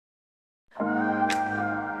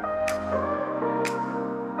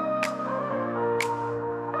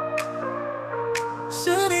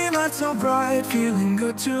Moonlight so bright, feeling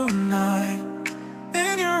good tonight.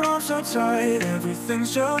 In your arms so tight,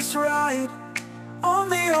 everything's just right. On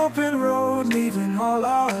the open road, leaving all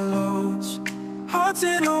our loads. Hearts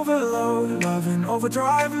in overload, love in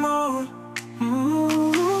overdrive mode.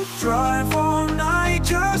 Drive all night,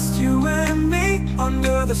 just you and me.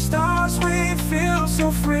 Under the stars we feel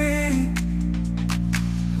so free.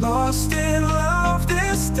 Lost in love,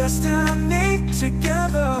 this destiny.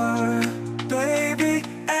 Together, baby,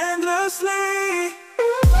 endlessly.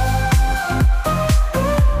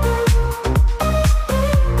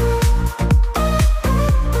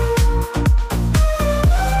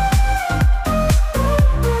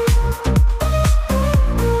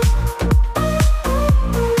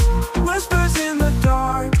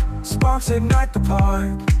 Ignite the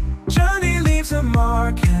park. Journey leaves a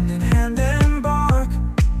mark, hand in hand embark.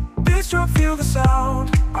 Beats drop, feel the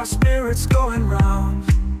sound. Our spirits going round.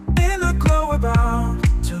 In a glow abound.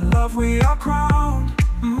 To love we are crowned.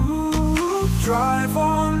 Drive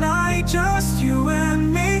all night, just you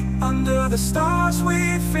and me. Under the stars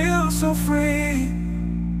we feel so free.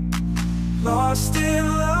 Lost in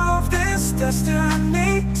love, this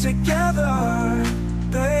destiny. Together,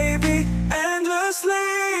 baby, endlessly.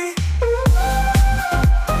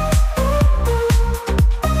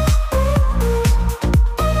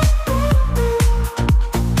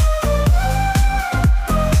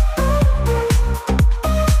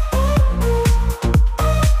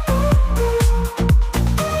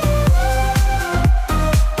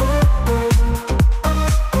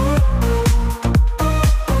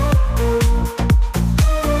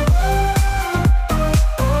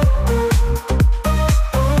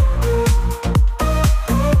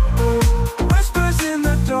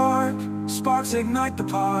 Ignite the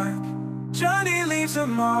park. Journey leaves a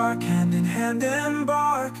mark, hand in hand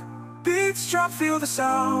embark. Beats drop, feel the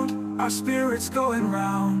sound. Our spirits going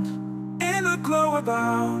round. In a glow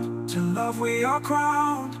abound. To love we are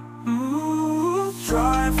crowned.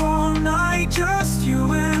 Drive all night, just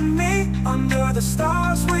you and me. Under the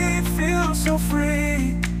stars we feel so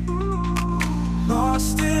free.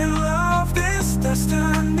 Lost in love, this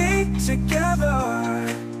destiny.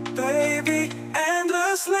 Together, baby,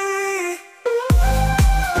 endlessly.